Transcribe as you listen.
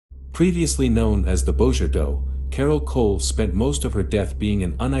Previously known as the Bossier Doe, Carol Cole spent most of her death being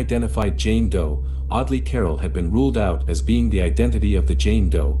an unidentified Jane Doe. Oddly, Carol had been ruled out as being the identity of the Jane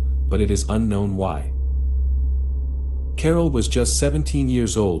Doe, but it is unknown why. Carol was just 17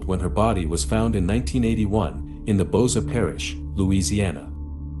 years old when her body was found in 1981, in the Bossier Parish, Louisiana.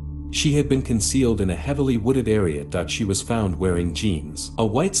 She had been concealed in a heavily wooded area. She was found wearing jeans, a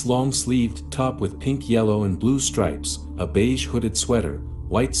white long-sleeved top with pink, yellow and blue stripes, a beige hooded sweater,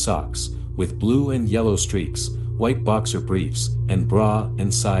 white socks, with blue and yellow streaks, white boxer briefs, and bra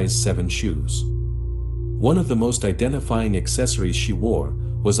and size 7 shoes. One of the most identifying accessories she wore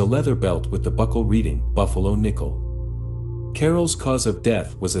was a leather belt with the buckle reading Buffalo Nickel. Carol's cause of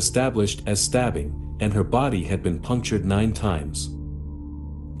death was established as stabbing, and her body had been punctured 9 times.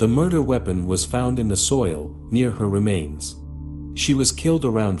 The murder weapon was found in the soil, near her remains. She was killed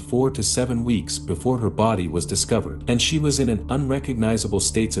around 4 to 7 weeks before her body was discovered, and she was in an unrecognizable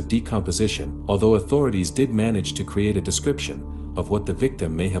state of decomposition, although authorities did manage to create a description of what the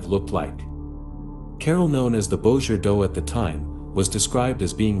victim may have looked like. Carol, known as the Bossier Doe at the time, was described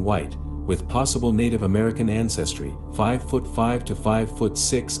as being white, with possible Native American ancestry, 5'5" to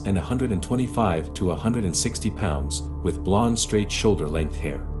 5'6" and 125 to 160 pounds, with blonde straight shoulder-length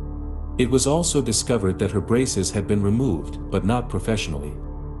hair. It was also discovered that her braces had been removed, but not professionally.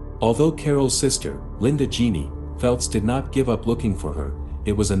 Although Carol's sister, Linda Jeanie, Phelps did not give up looking for her,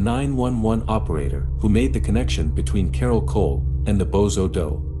 it was a 911 operator who made the connection between Carol Cole and the Bossier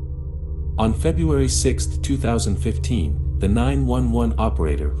Doe. On February 6, 2015, the 911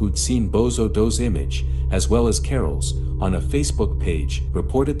 operator who'd seen Bossier Doe's image, as well as Carol's, on a Facebook page,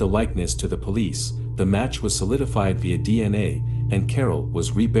 reported the likeness to the police. The match was solidified via DNA, and Carol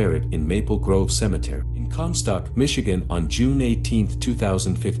was reburied in Maple Grove Cemetery in Comstock, Michigan on June 18,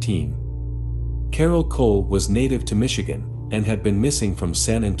 2015. Carol Cole was native to Michigan and had been missing from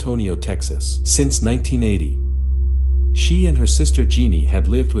San Antonio, Texas, since 1980. She and her sister Jeanie had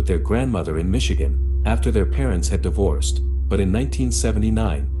lived with their grandmother in Michigan after their parents had divorced, but in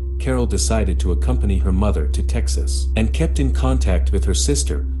 1979, Carol decided to accompany her mother to Texas and kept in contact with her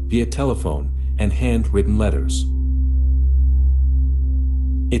sister via telephone and handwritten letters.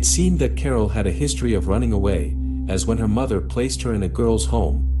 It seemed that Carol had a history of running away, as when her mother placed her in a girls'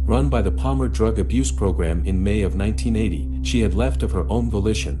 home, run by the Palmer Drug Abuse Program in May of 1980, she had left of her own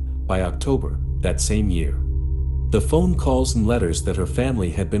volition by October that same year. The phone calls and letters that her family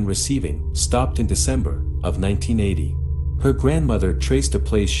had been receiving stopped in December of 1980. Her grandmother traced a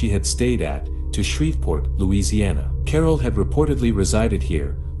place she had stayed at to Shreveport, Louisiana. Carol had reportedly resided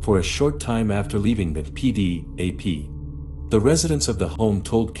here for a short time after leaving the PDAP. The residents of the home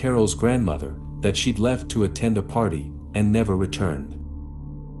told Carol's grandmother that she'd left to attend a party and never returned.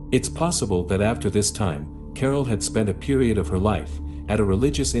 It's possible that after this time, Carol had spent a period of her life at a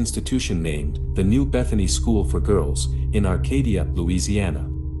religious institution named the New Bethany School for Girls in Arcadia, Louisiana.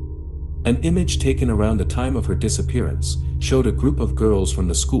 An image taken around the time of her disappearance showed a group of girls from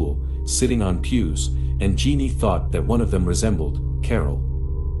the school sitting on pews, and Jeanie thought that one of them resembled Carol.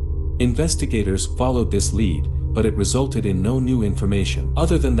 Investigators followed this lead, but it resulted in no new information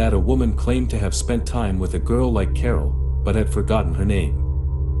other than that a woman claimed to have spent time with a girl like Carol, but had forgotten her name.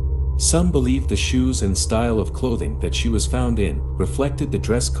 Some believed the shoes and style of clothing that she was found in reflected the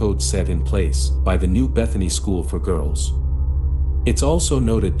dress code set in place by the New Bethany School for Girls. It's also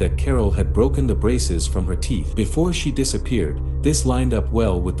noted that Carol had broken the braces from her teeth before she disappeared. This lined up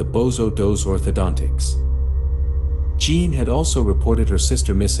well with the Bossier Doe's orthodontics. Jean had also reported her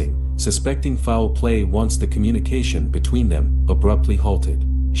sister missing, suspecting foul play once the communication between them abruptly halted.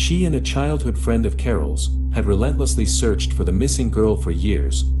 She and a childhood friend of Carol's had relentlessly searched for the missing girl for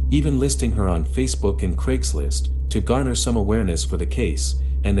years, even listing her on Facebook and Craigslist to garner some awareness for the case,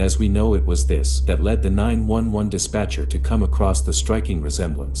 and as we know, it was this that led the 911 dispatcher to come across the striking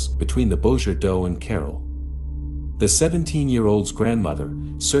resemblance between the Bossier Doe and Carol. The 17-year-old's grandmother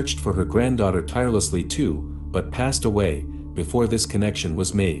searched for her granddaughter tirelessly too, but passed away before this connection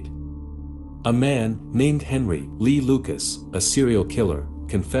was made. A man named Henry Lee Lucas, a serial killer,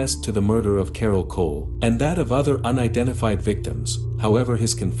 confessed to the murder of Carol Cole and that of other unidentified victims. However,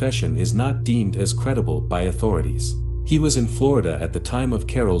 his confession is not deemed as credible by authorities. He was in Florida at the time of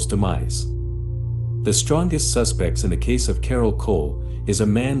Carol's demise. The strongest suspects in the case of Carol Cole is a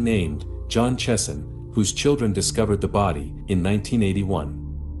man named John Chesson, whose children discovered the body in 1981.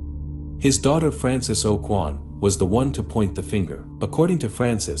 His daughter Frances O'Quan was the one to point the finger. According to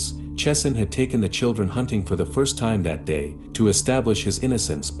Frances, Chesson had taken the children hunting for the first time that day to establish his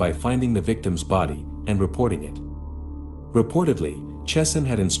innocence by finding the victim's body and reporting it. Reportedly, Chesson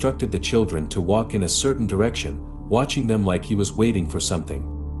had instructed the children to walk in a certain direction, watching them like he was waiting for something.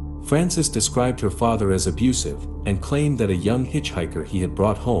 Francis described her father as abusive, and claimed that a young hitchhiker he had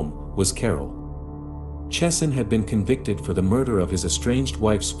brought home was Carol. Chesson had been convicted for the murder of his estranged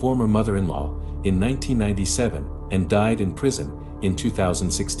wife's former mother-in-law in 1997, and died in prison in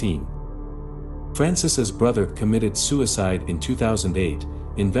 2016. Francis's brother committed suicide in 2008.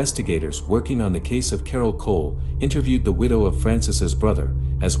 Investigators working on the case of Carol Cole interviewed the widow of Francis's brother,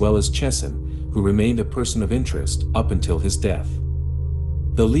 as well as Chesson, who remained a person of interest up until his death.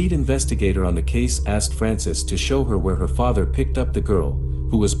 The lead investigator on the case asked Francis to show her where her father picked up the girl,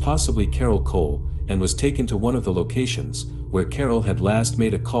 who was possibly Carol Cole, and was taken to one of the locations where Carol had last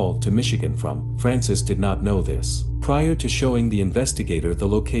made a call to Michigan from. Francis did not know this prior to showing the investigator the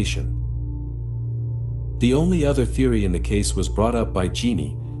location. The only other theory in the case was brought up by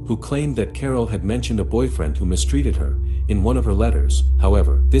Jeanie, who claimed that Carol had mentioned a boyfriend who mistreated her in one of her letters.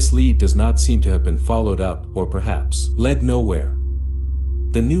 However, this lead does not seem to have been followed up, or perhaps led nowhere.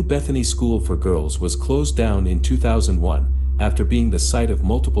 The New Bethany School for Girls was closed down in 2001 after being the site of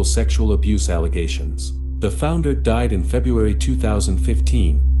multiple sexual abuse allegations. The founder died in February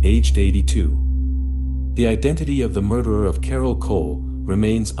 2015, aged 82. The identity of the murderer of Carol Cole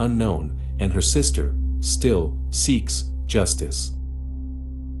remains unknown, and her sister still seeks justice.